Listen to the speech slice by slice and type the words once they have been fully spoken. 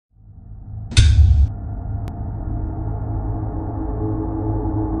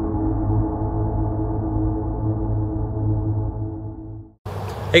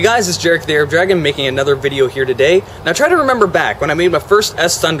Hey guys, it's Jarek the Arab Dragon making another video here today. Now try to remember back when I made my first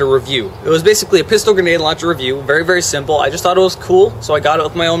S-Thunder review. It was basically a pistol grenade launcher review, very simple. I just thought it was cool, so I got it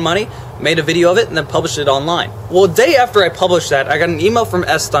with my own money, made a video of it, and then published it online. Well, a day after I published that, I got an email from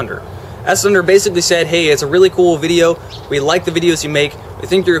S-Thunder. S-Thunder basically said, hey, it's a really cool video, we like the videos you make, we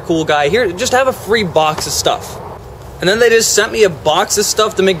think you're a cool guy, here, just have a free box of stuff. And then they just sent me a box of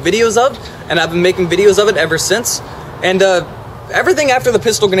stuff to make videos of, and I've been making videos of it ever since. And everything after the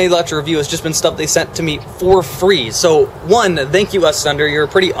pistol grenade launcher review has just been stuff they sent to me for free. So, one, thank you, S-Thunder. You're a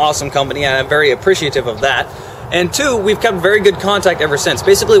pretty awesome company, and I'm very appreciative of that. And two, we've kept very good contact ever since.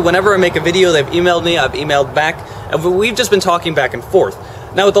 Basically, whenever I make a video, they've emailed me, I've emailed back, and we've just been talking back and forth.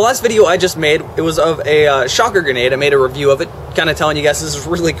 Now, with the last video I just made, it was of a shocker grenade. I made a review of it, kind of telling you guys this is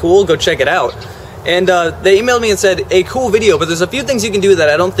really cool, go check it out. And they emailed me and said, a cool video, but there's a few things you can do that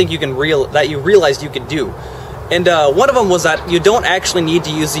I don't think you can realized you could do. And one of them was that you don't actually need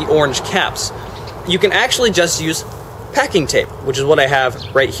to use the orange caps. You can actually just use packing tape, which is what I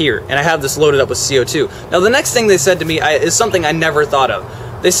have right here. And I have this loaded up with CO2. Now the next thing they said to me is something I never thought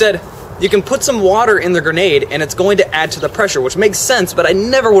of. They said, you can put some water in the grenade and it's going to add to the pressure, which makes sense, but I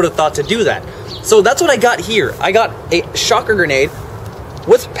never would have thought to do that. So that's what I got here. I got a shocker grenade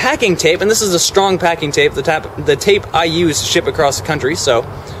with packing tape, and this is a strong packing tape, the tape I use to ship across the country, so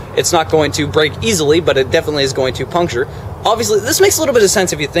it's not going to break easily, but it definitely is going to puncture. Obviously, this makes a little bit of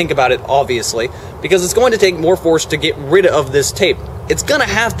sense if you think about it, obviously, because it's going to take more force to get rid of this tape. It's going to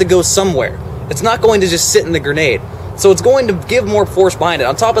have to go somewhere. It's not going to just sit in the grenade. So it's going to give more force behind it.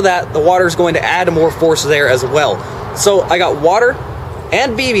 On top of that, the water is going to add more force there as well. So I got water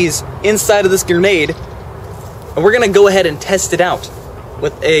and BBs inside of this grenade, and we're going to go ahead and test it out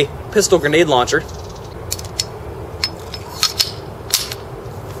with a pistol grenade launcher.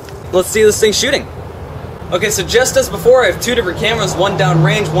 Let's see this thing shooting. Okay, so just as before, I have two different cameras, one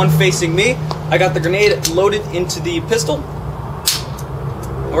downrange, one facing me. I got the grenade loaded into the pistol.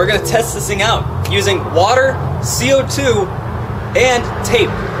 And we're gonna test this thing out using water, CO2, and tape.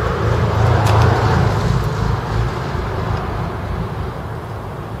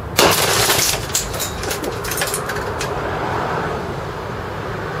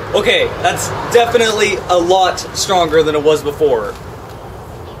 Okay, that's definitely a lot stronger than it was before.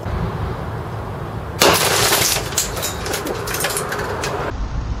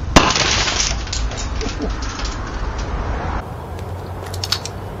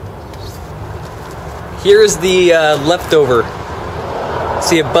 Here's the leftover.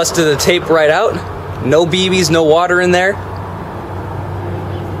 See, it busted the tape right out. No BBs, no water in there.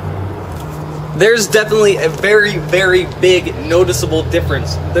 There's definitely a very big noticeable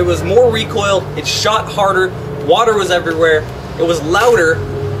difference. There was more recoil, it shot harder, water was everywhere, it was louder.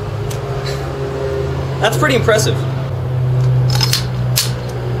 That's pretty impressive.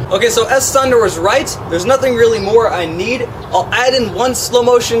 Okay, so S-Thunder was right. There's nothing really more I need. I'll add in one slow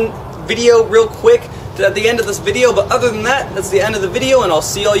motion video real quick at the end of this video, but other than that, that's the end of the video, and I'll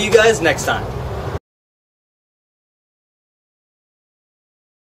see all you guys next time.